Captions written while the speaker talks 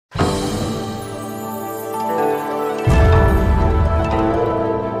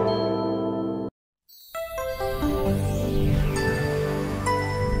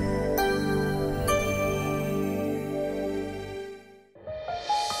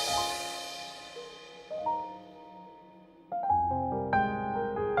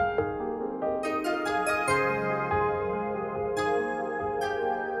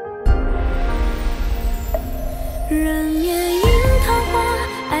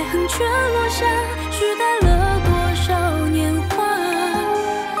却落下，许待了多少年华。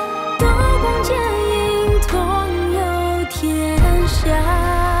刀光剑影同游天下，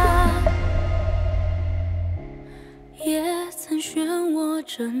也曾漩涡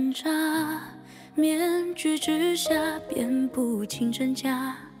挣扎，面具之下辨不清真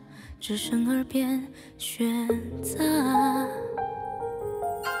假，只剩耳边喧杂。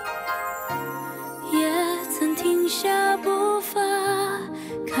也曾停下步伐，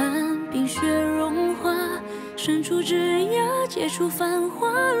看冰雪融化，伸出枝桠，接触繁华，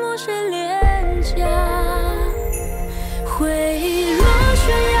落谁脸颊？回忆落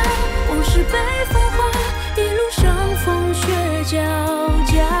悬崖，往事被风化，一路上风雪交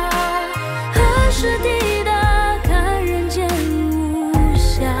加，何时抵达看人间无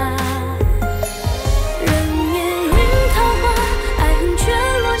暇？人面云桃花，爱恨却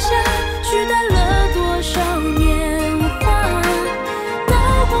落下，许待了多少年华？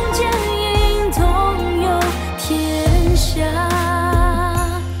刀光剑影同游天下。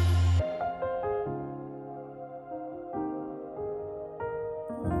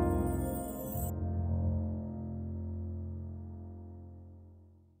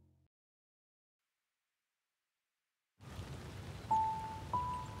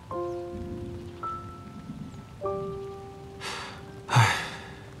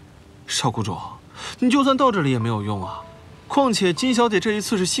少谷主，你就算到这里也没有用啊！况且金小姐这一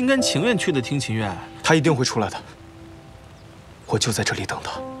次是心甘情愿去的听琴院，她一定会出来的。我就在这里等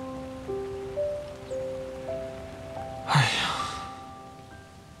她。哎呀，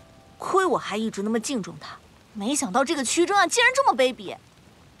亏我还一直那么敬重她，没想到这个曲征啊竟然这么卑鄙！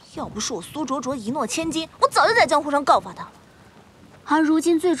要不是我苏灼灼一诺千金，我早就在江湖上告发他了。而如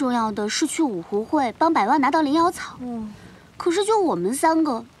今最重要的是去五湖会帮百万拿到灵药草。可是就我们3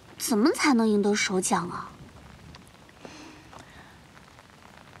个。怎么才能赢得首奖啊？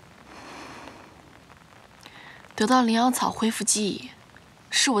得到灵药草恢复记忆，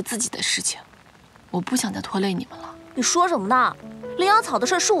是我自己的事情，我不想再拖累你们了。你说什么呢？灵药草的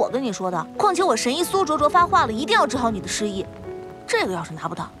事是我跟你说的，况且我神医苏灼灼发话了，一定要治好你的失忆。这个要是拿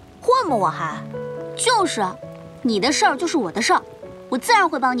不到，混吗我还？就是，你的事儿就是我的事儿，我自然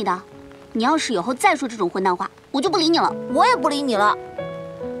会帮你的。你要是以后再说这种混蛋话，我就不理你了。我也不理你了。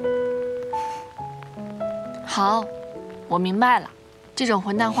好，我明白了，这种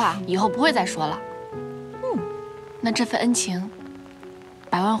混蛋话以后不会再说了。那这份恩情，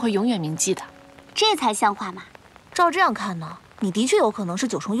百万会永远铭记的。这才像话嘛！照这样看呢，你的确有可能是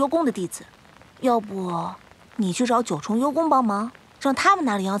九重幽宫的弟子。要不，你去找九重幽宫帮忙，让他们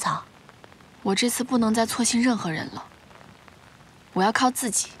拿灵药草。我这次不能再错信任何人了，我要靠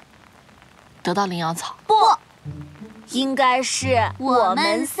自己得到灵药草。不。应该是我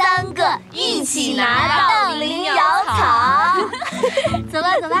们3个一起拿到灵药草。走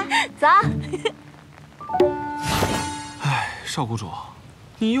吧，走吧，走。哎，少谷主，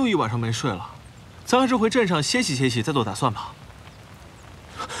你又一晚上没睡了，咱还是回镇上歇息歇息，再做打算吧。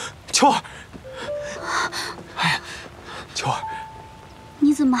秋儿，哎呀，秋儿，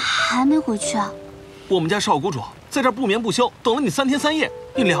你怎么还没回去啊？我们家少谷主在这儿不眠不休，等了你3天3夜，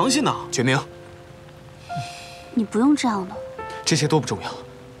你良心呢？决明。你不用这样的，这些都不重要，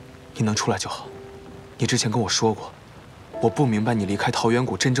你能出来就好。你之前跟我说过，我不明白你离开桃源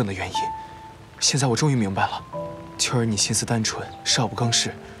谷真正的原因，现在我终于明白了。秋儿，你心思单纯，少不更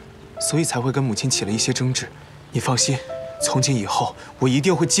事，所以才会跟母亲起了一些争执。你放心，从今以后，我一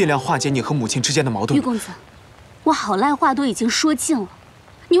定会尽量化解你和母亲之间的矛盾。玉公子，我好赖话都已经说尽了，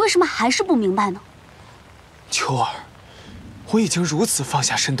你为什么还是不明白呢？秋儿，我已经如此放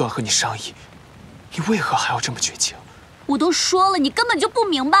下身段和你商议。你为何还要这么绝情？我都说了，你根本就不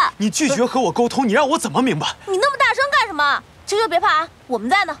明白。你拒绝和我沟通，你让我怎么明白？你那么大声干什么？秋秋别怕啊，我们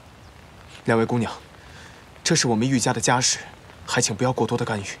在呢。2位姑娘，这是我们玉家的家事，还请不要过多的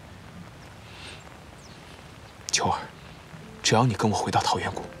干预。秋儿，只要你跟我回到桃源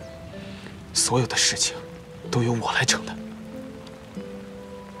谷，所有的事情都由我来承担。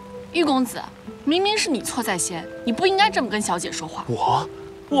玉公子，明明是你错在先，你不应该这么跟小姐说话。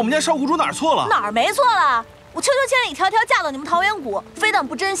我们家少谷主哪儿错了？哪儿没错了？我秋秋千里迢迢嫁到你们桃源谷，非但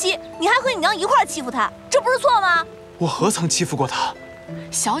不珍惜，你还和你娘一块欺负她，这不是错吗？我何曾欺负过她？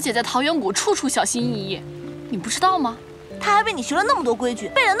小姐在桃源谷处处小心翼翼，你不知道吗？她还为你学了那么多规矩，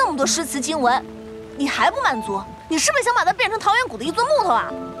背了那么多诗词经文，你还不满足？你是不是想把她变成桃源谷的一尊木头啊？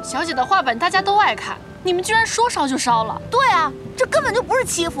小姐的画本大家都爱看，你们居然说烧就烧了。对啊，这根本就不是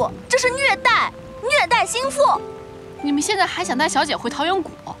欺负，这是虐待心腹。你们现在还想带小姐回桃源谷？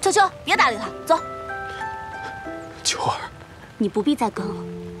秋秋，别搭理她，走。秋儿，你不必再跟了。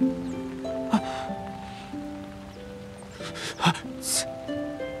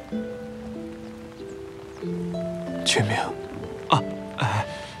君明，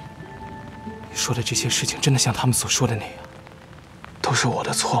你说的这些事情真的像他们所说的那样，都是我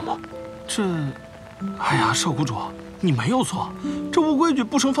的错吗？哎呀，少谷主，你没有错，这无规矩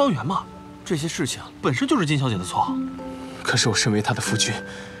不成方圆嘛。这些事情本身就是金小姐的错。可是我身为她的夫君，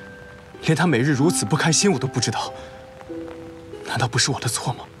连她每日如此不开心我都不知道，难道不是我的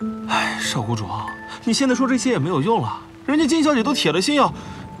错吗？哎，少谷主，你现在说这些也没有用了，人家金小姐都铁了心要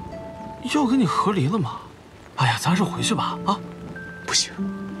跟你和离了嘛。哎呀，咱还是回去吧啊！不行，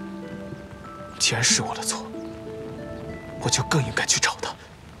既然是我的错，我就更应该去找她。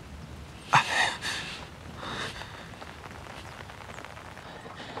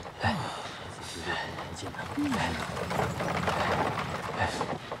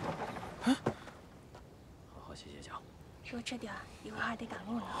好好歇歇脚。给我吃点，一会儿还得赶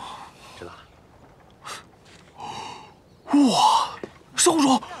路呢。知道。哇，少谷主，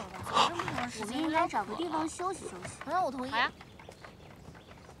我们应该找个地方休息休息。我同意。好呀。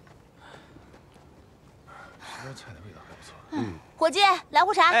这菜的味道还不错。伙计，来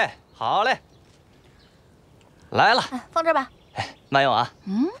壶茶。哎，好嘞。来了。放这儿吧。哎，慢用啊。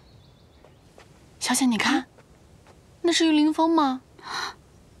小姐，你看，那是玉凌风吗？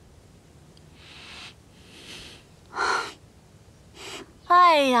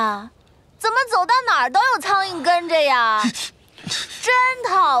哎呀，怎么走到哪儿都有苍蝇跟着呀？真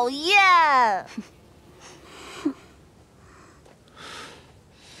讨厌！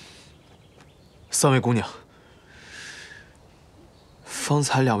三位姑娘，方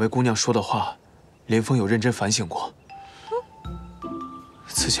才两位姑娘说的话，林峰有认真反省过。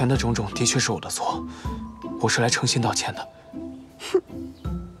此前的种种的确是我的错，我是来诚心道歉的。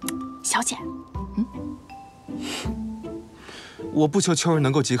小姐，我不求秋儿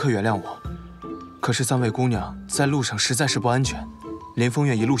能够即刻原谅我，可是三位姑娘在路上实在是不安全，林峰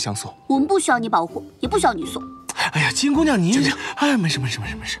愿一路相送。我们不需要你保护，也不需要你送。哎呀，金姑娘你，哎，没事。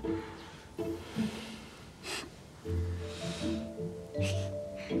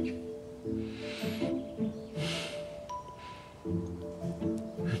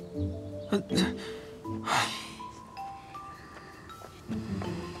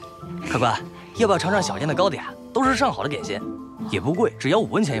客官，要不要尝尝小店的糕点？都是上好的点心，也不贵，只要5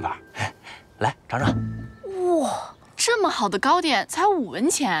文钱一盘。来尝尝。哇，这么好的糕点才5文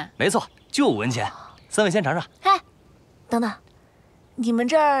钱？没错，就5文钱。三位先尝尝。哎，等等，你们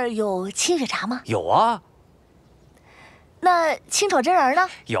这儿有清雪茶吗？有啊。那清炒真人呢？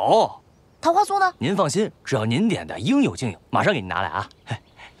有。桃花酥呢？您放心，只要您点的应有尽有，马上给您拿来啊。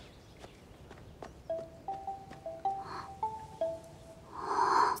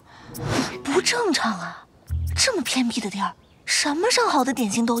不正常啊！这么偏僻的地儿，什么上好的点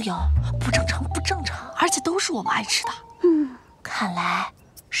心都有，不正常，不正常！而且都是我们爱吃的。看来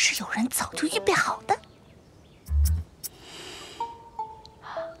是有人早就预备好的。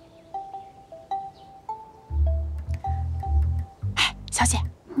哎，小姐，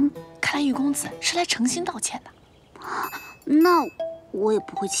看来玉公子是来诚心道歉的。那我也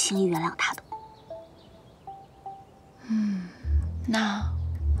不会轻易原谅他的。那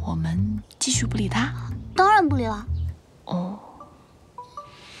我们继续不理他？当然不理了。哦，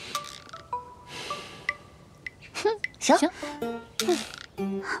行。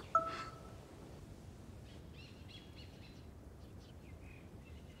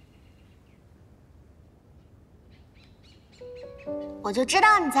我就知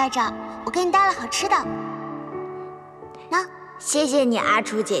道你在这儿，我给你带了好吃的。那谢谢你，阿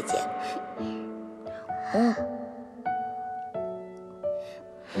楚姐姐。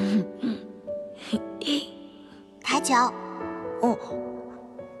抬脚。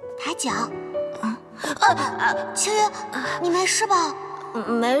抬脚。秋月，你没事吧？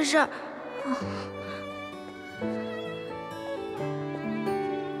没事。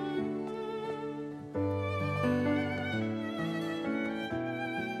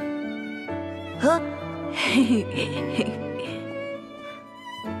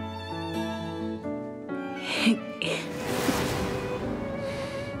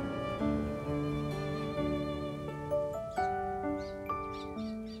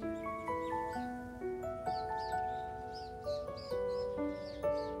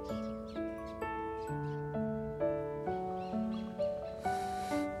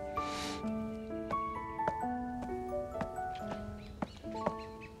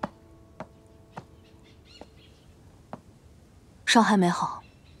伤还没好，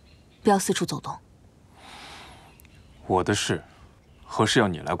不要四处走动。我的事，何事要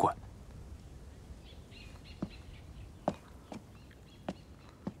你来管？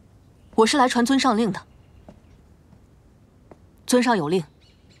我是来传尊上令的。尊上有令，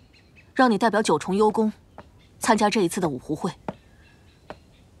让你代表9重幽宫，参加这一次的五湖会。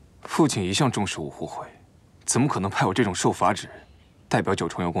父亲一向重视五湖会，怎么可能派我这种受罚之人代表九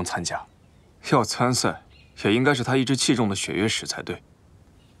重幽宫参加？要参赛，也应该是他一直器重的雪月使才对。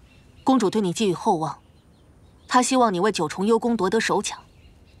公主对你寄予厚望，她希望你为九重幽宫夺得首奖。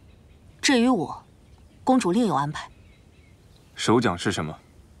至于我，公主另有安排。首奖是什么？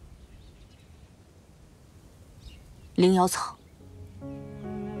灵瑶草。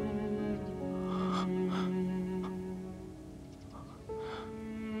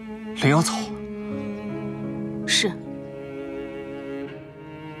灵瑶草。是。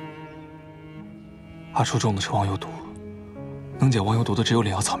阿初中的是忘忧毒，能解忘忧毒的只有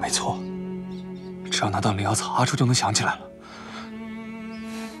灵瑶草，没错。只要拿到灵瑶草，阿初就能想起来了。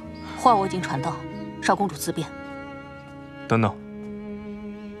话我已经传到，少公主自便。等等，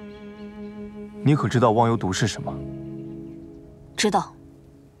你可知道忘忧毒是什么？知道。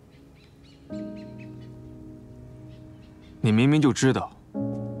你明明就知道，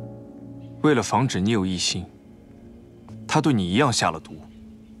为了防止你有异心，他对你一样下了毒。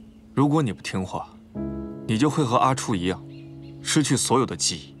如果你不听话，你就会和阿初一样，失去所有的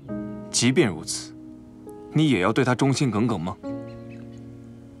记忆。即便如此，你也要对他忠心耿耿吗？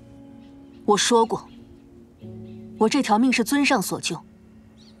我说过，我这条命是尊上所救，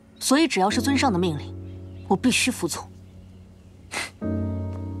所以只要是尊上的命令，我必须服从。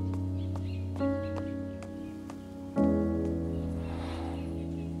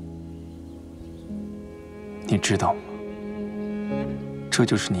你知道吗？这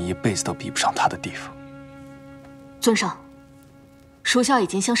就是你一辈子都比不上他的地方。尊上，属下已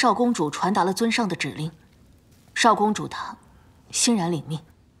经向少公主传达了尊上的指令，少公主她欣然领命。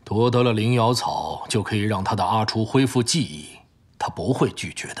夺得了灵瑶草，就可以让他的阿初恢复记忆，他不会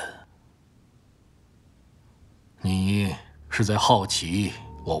拒绝的。你是在好奇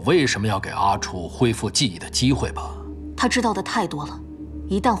我为什么要给阿初恢复记忆的机会吧？他知道的太多了，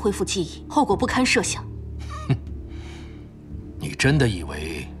一旦恢复记忆，后果不堪设想。你真的以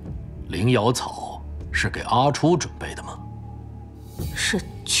为灵瑶草是给阿初准备的吗？是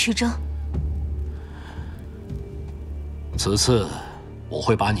曲征。此次我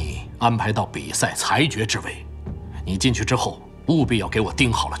会把你安排到比赛裁决之位，你进去之后务必要给我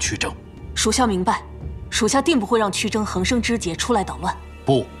盯好了曲征。属下明白，属下定不会让曲征横生枝节出来捣乱。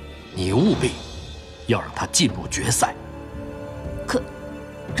不，你务必要让他进入决赛。可，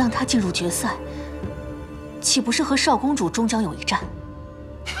让他进入决赛，岂不是和少公主终将有一战？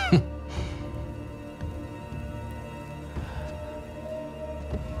哼！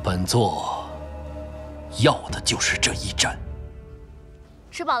本座要的就是这一战。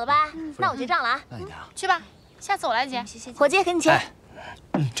吃饱了吧？那我结账了啊。去吧，下次我来结。伙计，给你钱。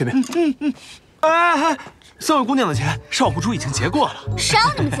这边。哎，三位姑娘的钱，少湖主已经结过了。谁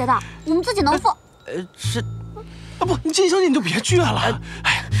让你们结的？我们自己能付。是，啊不，金小姐你就别倔了。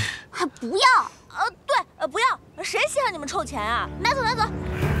哎，还不要？对，不要。谁稀罕你们臭钱啊？拿走，拿走。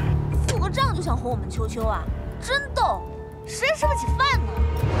付个账就想哄我们秋秋啊？真逗，谁吃不起饭呢？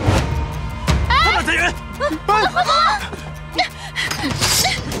他们贼人！我的荷包！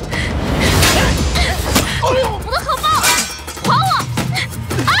哎呦，我的荷包！还我！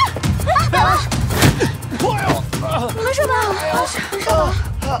百万！没事吧？没事吧？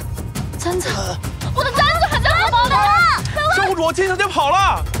簪子，我的簪子还在荷包里！少公主，金小姐跑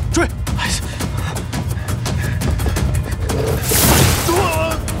了，追！哎呀！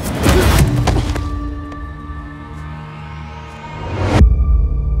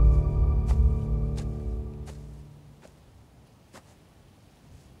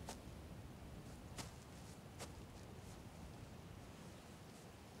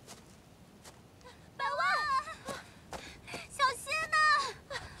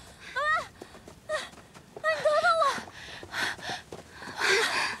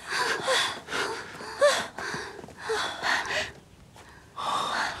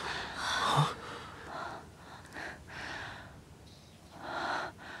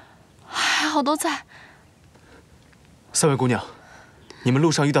好都在。三位姑娘，你们路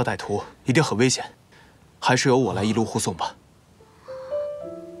上遇到歹徒，一定很危险，还是由我来一路护送吧。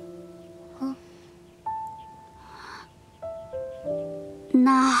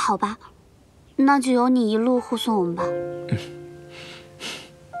那好吧，那就由你一路护送我们吧。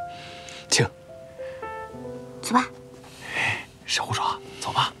请。走吧。少湖主，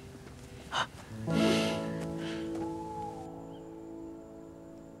走吧。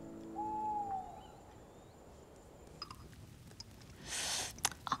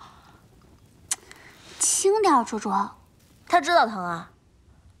轻点，卓卓。他知道疼啊，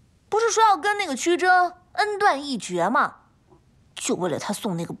不是说要跟那个曲征恩断义绝吗？就为了他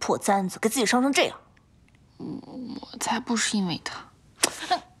送那个破簪子，给自己伤成这样。才不是因为他。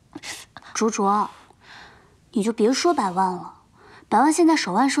卓卓，你就别说百万了，百万现在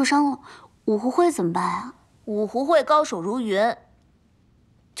手腕受伤了，五狐会怎么办啊？五狐会高手如云，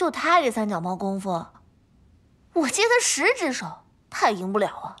就他这三脚猫功夫，我接他10只手，他也赢不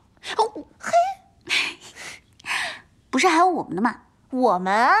了啊。哦，嘿，不是还有我们的吗？我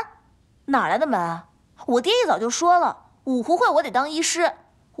们哪来的门啊？我爹一早就说了，五狐会我得当医师，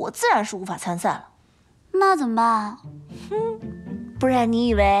我自然是无法参赛了。那怎么办？不然你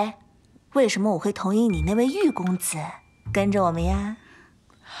以为为什么我会同意你那位玉公子跟着我们呀？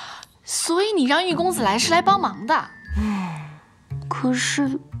所以你让玉公子来是来帮忙的。可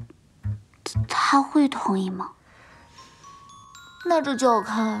是他会同意吗？那这就要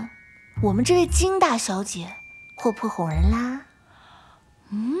看我们这位金大小姐会不会哄人啦。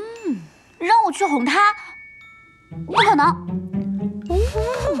让我去哄他，不可能。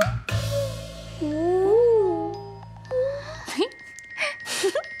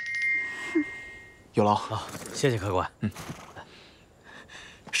有劳啊，谢谢客官。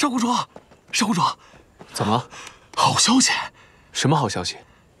少公主，少公主，怎么了？好消息！什么好消息？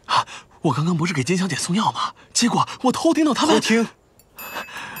啊，我刚刚不是给金小姐送药吗？结果我偷听到他们……偷听？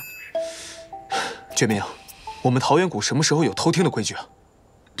决明，我们桃源谷什么时候有偷听的规矩啊？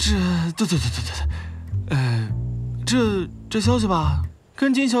对，这消息吧，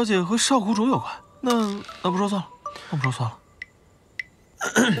跟金小姐和少谷主有关。那不说算了，那不说算了。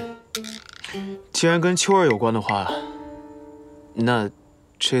既然跟秋儿有关的话，那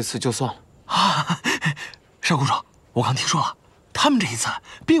这次就算了。啊，少谷主，我刚听说了，他们这一次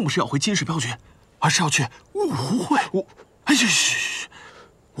并不是要回金氏镖局，而是要去五狐会。五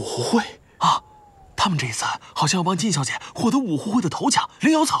狐会啊！他们这一次好像要帮金小姐获得五狐会的头奖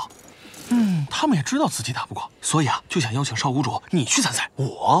灵瑶草。他们也知道自己打不过，所以啊，就想邀请少谷主你去参赛。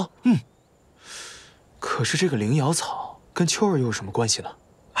我？可是这个灵瑶草跟秋儿又有什么关系呢？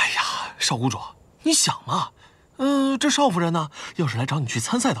哎呀，少谷主，你想嘛，这少夫人呢，要是来找你去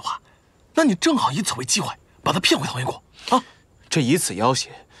参赛的话，那你正好以此为机会，把她骗回桃源谷啊！这以此要挟，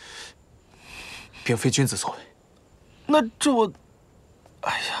并非君子所为。那这我，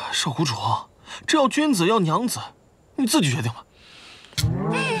哎呀，少谷主，这要君子要娘子，你自己决定吧。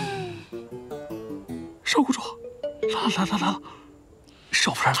少谷主，来了，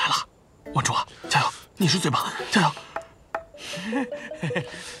少夫人来了，文主，加油，你是嘴巴，加油。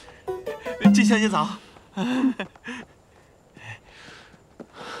金小姐早。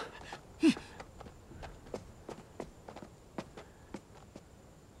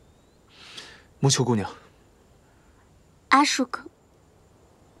木秋姑娘，阿叔哥，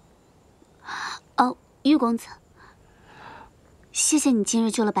哦，玉公子，谢谢你今日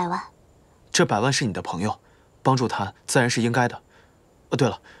救了百万。这百万是你的朋友，帮助他自然是应该的。对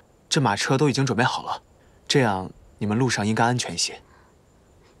了，这马车都已经准备好了，这样你们路上应该安全一些。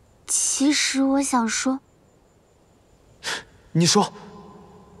其实我想说，你说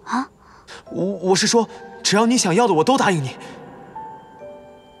啊？我是说，只要你想要的，我都答应你。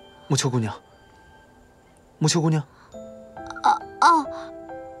木秋姑娘，木秋姑娘。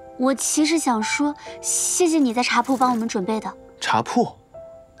我其实想说，谢谢你在茶铺帮我们准备的。茶铺？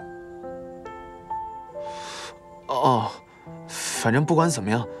哦，反正不管怎么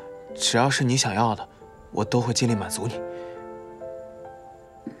样，只要是你想要的，我都会尽力满足你。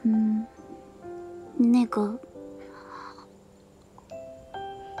那个，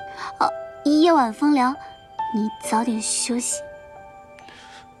夜晚风凉，你早点休息。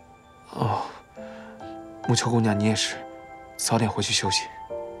哦，木秋姑娘，你也是，早点回去休息。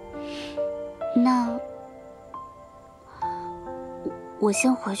那我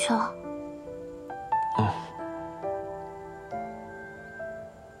先回去了。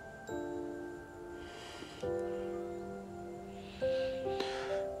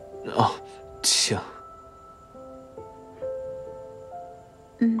行。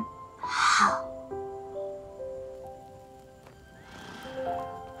好。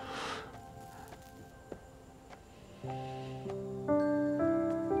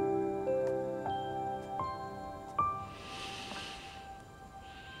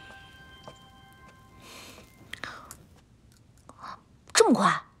这么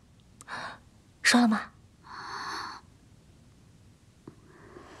快？刷了吗？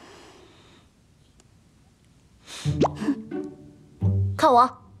看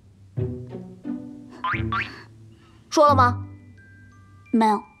我，说了吗？没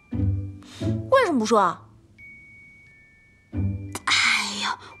有。为什么不说啊？哎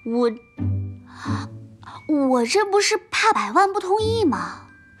呀，我这不是怕百万不同意吗？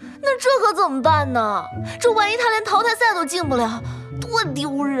那这可怎么办呢？这万一他连淘汰赛都进不了，多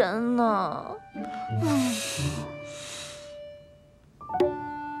丢人呢！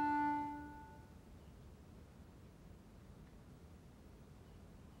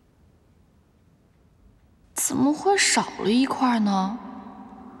怎么会少了一块呢？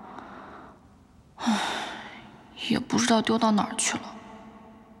唉，也不知道丢到哪儿去了。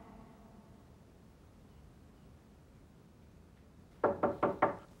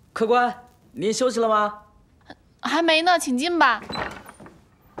客官，您休息了吗？还没呢，请进吧。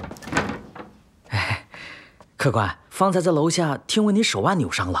客官，方才在楼下听闻您手腕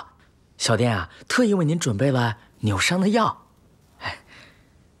扭伤了，小店啊特意为您准备了扭伤的药。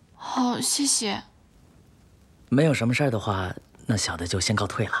好，谢谢。没有什么事儿的话，那小的就先告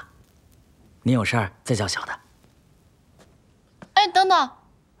退了。您有事儿再叫小的。哎，等等，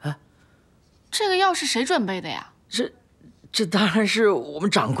这个药是谁准备的呀？这当然是我们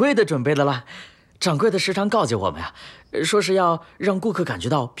掌柜的准备的了。掌柜的时常告诫我们呀，说是要让顾客感觉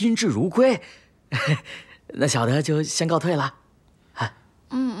到宾至如归。那小的就先告退了。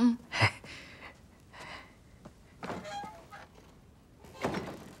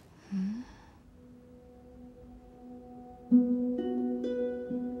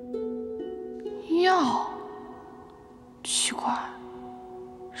药，奇怪，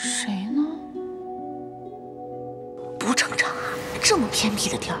谁呢？不正常啊！这么偏僻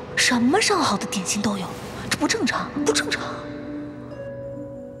的地儿，什么上好的点心都有，这不正常，不正常。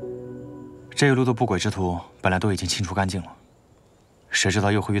这一路的不轨之徒本来都已经清除干净了，谁知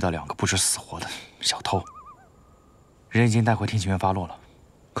道又会遇到2个不知死活的小偷。人已经带回天启院发落了，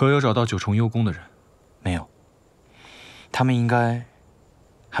可有找到九重幽宫的人？没有。他们应该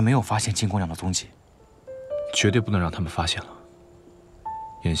还没有发现金姑娘的踪迹，绝对不能让他们发现了。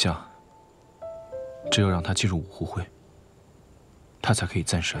眼下，只有让她进入五湖会，她才可以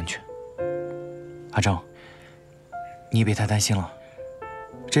暂时安全。阿正，你也别太担心了，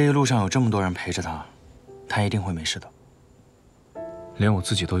这一路上有这么多人陪着她，她一定会没事的。连我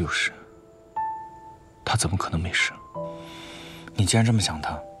自己都有事，她怎么可能没事？你既然这么想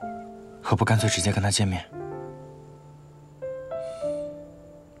她，何不干脆直接跟她见面？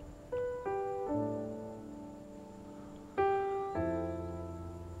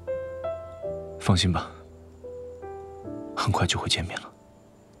放心吧，很快就会见面了。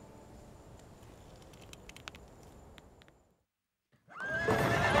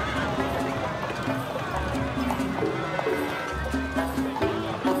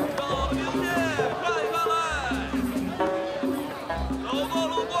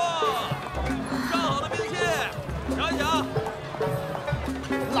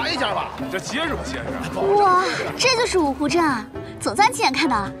来一下吧，这结实不结实？哇，这就是五湖镇啊！总算亲眼看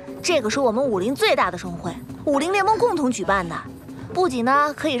到了。这个是我们武林最大的盛会，武林联盟共同举办的，不仅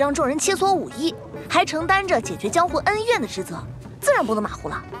呢可以让众人切磋武艺，还承担着解决江湖恩怨的职责，自然不能马虎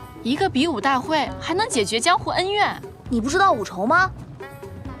了。一个比武大会还能解决江湖恩怨？你不知道五筹吗？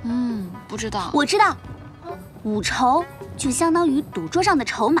不知道。我知道，五筹就相当于赌桌上的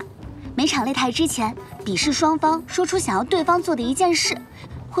筹码。每场擂台之前，比试双方说出想要对方做的一件事，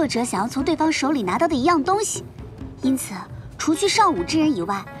或者想要从对方手里拿到的一样东西。因此，除去尚武之人以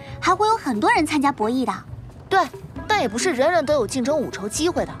外，还会有很多人参加博弈的。对，但也不是人人都有竞争五筹机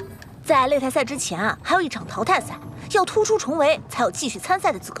会的。在擂台赛之前啊，还有一场淘汰赛，要突出重围才有继续参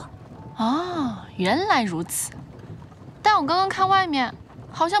赛的资格。哦，原来如此。但我刚刚看外面，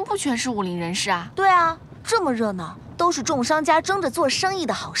好像不全是武林人士啊。对啊，这么热闹，都是众商家争着做生意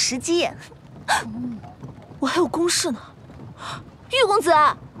的好时机。我还有公事呢。玉公子，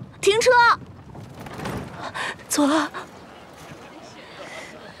停车！走了。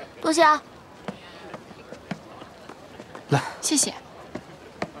多谢啊。来，谢谢。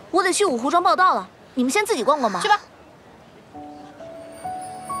我得去五湖庄报道了，你们先自己逛逛吧。去吧。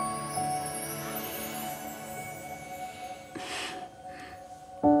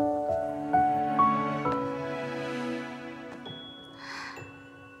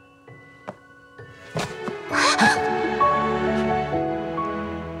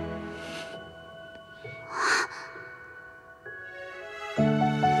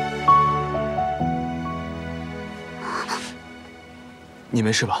你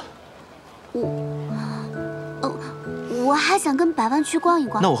没事吧？我还想跟百万去逛一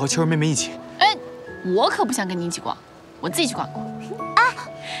逛。那我和秋儿妹妹一起。哎，我可不想跟你一起逛，我自己去逛逛。啊！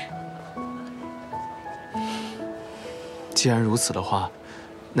既然如此的话，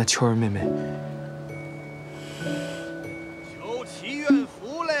那秋儿妹妹，求祈愿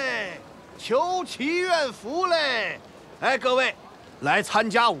福嘞！求祈愿福嘞！哎，各位，来参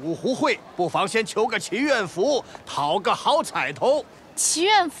加五湖会，不妨先求个祈愿福，讨个好彩头。祈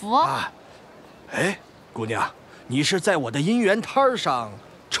愿福啊！哎，姑娘，你是在我的姻缘摊上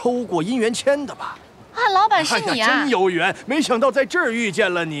抽过姻缘签的吧？啊，老板是你啊！真有缘，没想到在这儿遇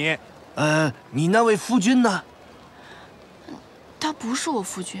见了你。你那位夫君呢？他不是我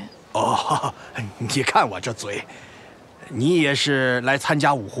夫君。哦，你看我这嘴，你也是来参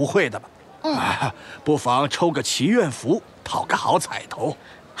加五湖会的吧？不妨抽个祈愿符，讨个好彩头。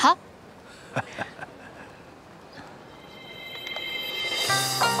好。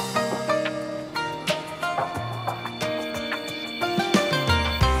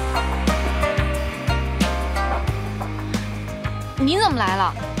你怎么来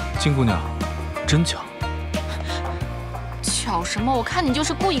了？金姑娘，真巧。巧什么？我看你就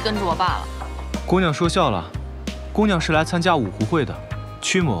是故意跟着我罢了。姑娘说笑了，姑娘是来参加五湖会的，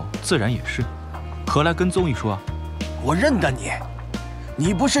曲某自然也是，何来跟踪一说啊？我认得你，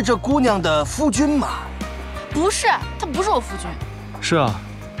你不是这姑娘的夫君吗？不是，他不是我夫君。是啊，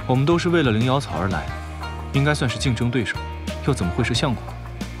我们都是为了灵瑶草而来，应该算是竞争对手，又怎么会是相公？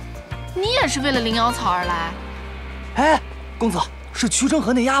你也是为了灵瑶草而来。哎，公子，是曲征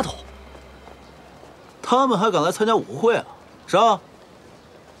和那丫头，他们还敢来参加五湖会啊？上！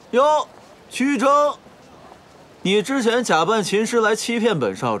哟，曲征，你之前假扮琴师来欺骗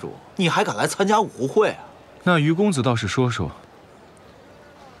本少主，你还敢来参加五湖会啊？那于公子倒是说说，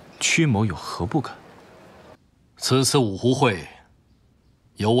曲某有何不敢？此次五湖会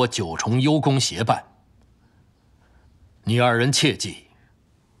由我九重幽宫协办，你二人切记，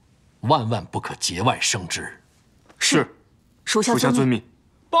万万不可节外生枝。是，属下遵命。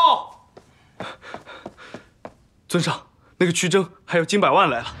报，尊上，那个曲征还有金百万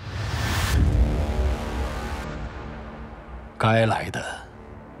来了。该来的，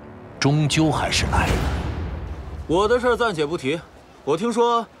终究还是来了。我的事儿暂且不提，我听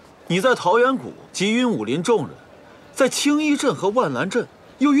说你在桃源谷集云武林众人，在青衣镇和万兰镇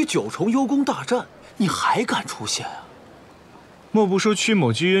又与九重幽宫大战，你还敢出现啊？莫不说曲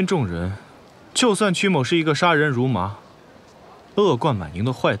某集云众人，就算曲某是一个杀人如麻、恶贯满盈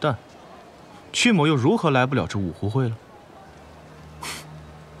的坏蛋，曲某又如何来不了这五湖会了？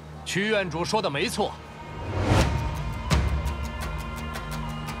曲院主说的没错。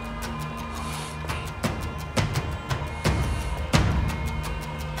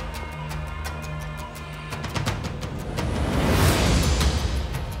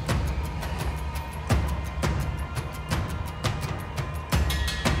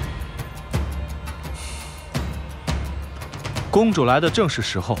公主来的正是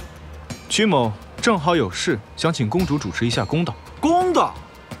时候，曲某正好有事，想请公主主持一下公道。公道？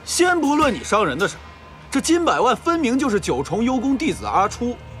先不论你伤人的事，这金百万分明就是九重幽宫弟子阿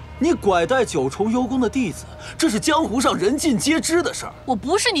初，你拐带九重幽宫的弟子，这是江湖上人尽皆知的事儿。我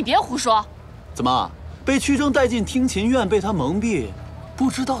不是，你别胡说。怎么被曲征带进听琴院，被他蒙蔽，不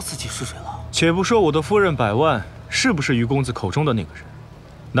知道自己是谁了？且不说我的夫人百万是不是于公子口中的那个人，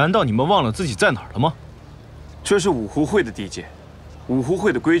难道你们忘了自己在哪儿了吗？这是五湖会的地界，五湖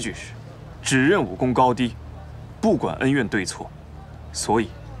会的规矩是，只认武功高低，不管恩怨对错。所以，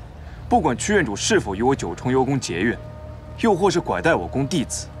不管曲院主是否与我九重幽宫结怨，又或是拐带我宫弟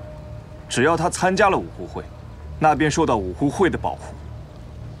子，只要他参加了五湖会，那便受到五湖会的保护。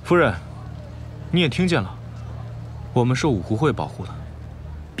夫人，你也听见了，我们受五湖会保护的。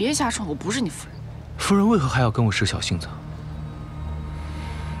别瞎说，我不是你夫人。夫人为何还要跟我使小性子？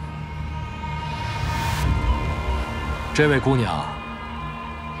这位姑娘，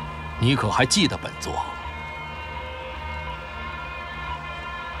你可还记得本座？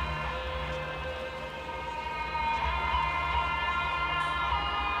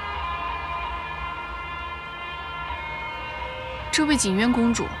这位锦渊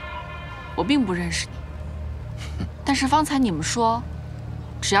公主，我并不认识你，但是方才你们说，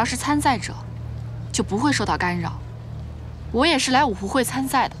只要是参赛者，就不会受到干扰。我也是来五湖会参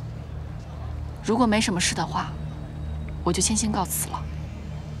赛的，如果没什么事的话，我就先告辞了。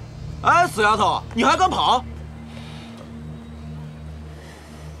哎，死丫头，你还敢跑？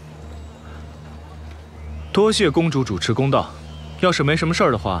多谢公主主持公道，要是没什么事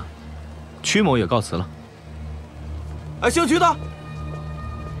儿的话，曲某也告辞了。哎，姓曲的，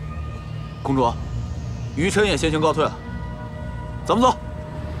公主，余琛也先行告退了，咱们走。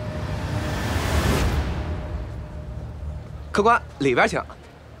客官，里边请。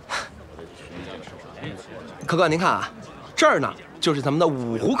客官，您看啊，这儿呢就是咱们的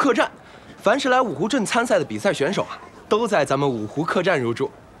五湖客栈，凡是来五湖镇参赛的比赛选手啊，都在咱们五湖客栈入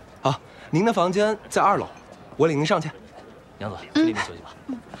住。好，您的房间在2楼，我领您上去。娘子，去里面休息吧。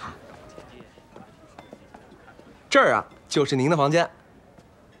这儿啊就是您的房间。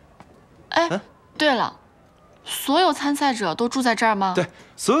哎，对了，所有参赛者都住在这儿吗？对，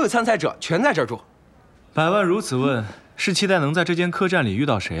所有参赛者全在这儿住。百万如此问，是期待能在这间客栈里遇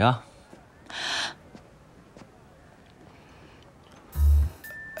到谁啊？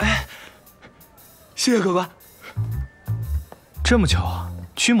哎，谢谢客官。这么巧啊！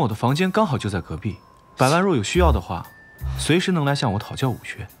曲某的房间刚好就在隔壁，百万若有需要的话，随时能来向我讨教武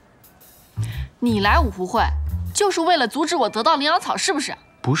学。你来五湖会，就是为了阻止我得到灵瑶草，是不是？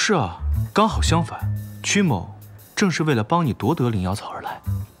不是啊，刚好相反，曲某正是为了帮你夺得灵瑶草而来。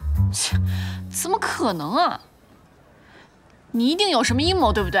切，怎么可能啊？你一定有什么阴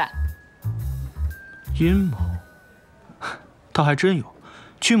谋，对不对？阴谋？倒还真有。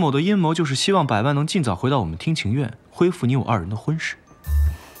曲某的阴谋就是希望百万能尽早回到我们听琴院，恢复你我二人的婚事。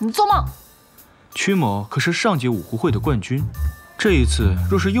你做梦！曲某可是上届五湖会的冠军，这一次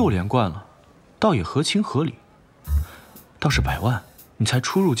若是又连冠了，倒也合情合理。倒是百万，你才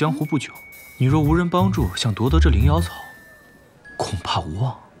初入江湖不久，你若无人帮助，想夺得这灵瑶草，恐怕无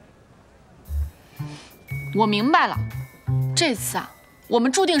望。我明白了，这次啊，我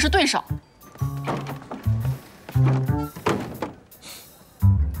们注定是对手。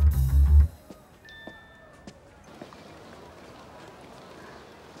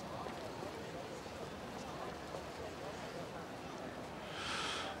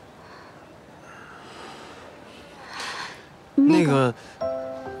那个，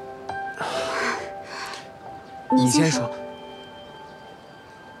你先说。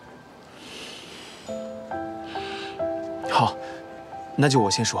好，那就我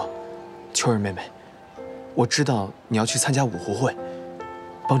先说。秋儿妹妹，我知道你要去参加五湖会，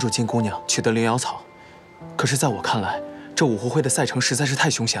帮助金姑娘取得灵瑶草。可是在我看来，这五湖会的赛程实在是太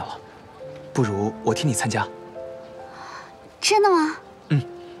凶险了，不如我替你参加。真的吗？嗯。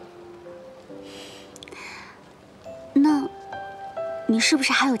那。你是不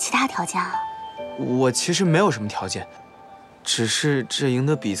是还有其他条件啊？我其实没有什么条件，只是这赢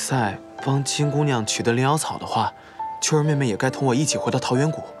得比赛，帮金姑娘取得灵瑶草的话，秋儿妹妹也该同我一起回到桃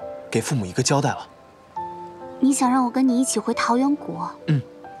源谷，给父母一个交代了。你想让我跟你一起回桃源谷？嗯。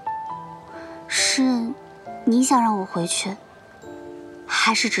是，你想让我回去，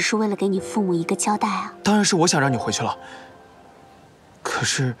还是只是为了给你父母一个交代啊？当然是我想让你回去了。可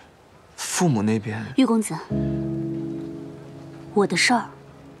是，父母那边……玉公子。我的事儿，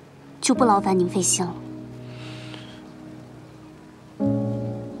就不劳烦您费心了。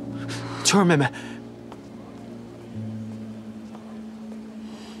秋儿妹妹，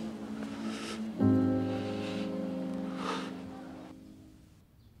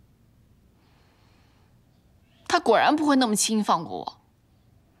他果然不会那么轻易放过我。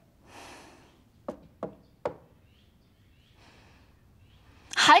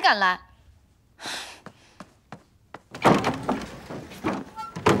还敢来！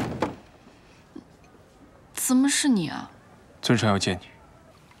怎么是你啊？尊上要见你。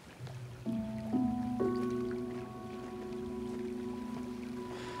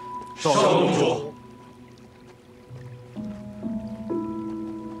少公主，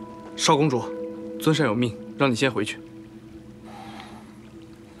少公主，尊上有命，让你先回去。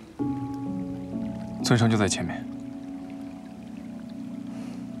尊上就在前面。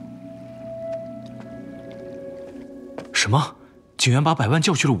什么？景元把百万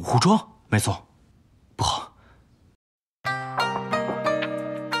叫去了五湖庄？没错，不好。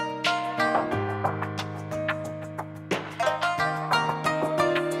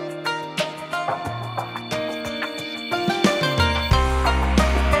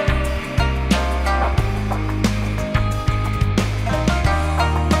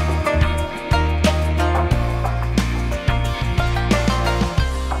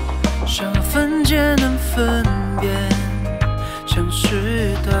分辨真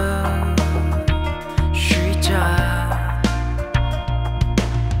实的虚假，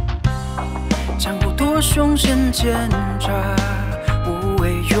江湖多凶险奸诈，无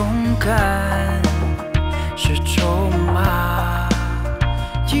畏勇敢是筹码。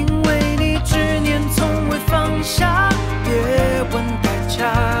因为你执念从未放下，别问代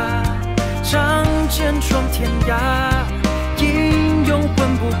价，仗剑闯天涯，英勇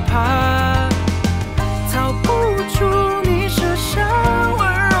魂不怕。逃不出你设下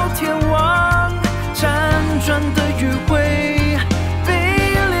温柔天网，辗转的迂回，卑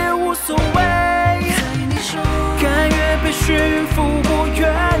劣无所谓。甘愿被血云覆没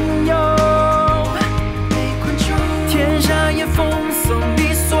缘由，天下也奉送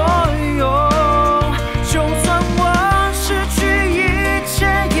你所有。就算我失去一切，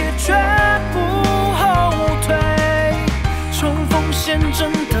也绝不后退。冲锋陷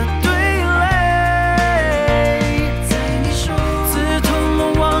阵的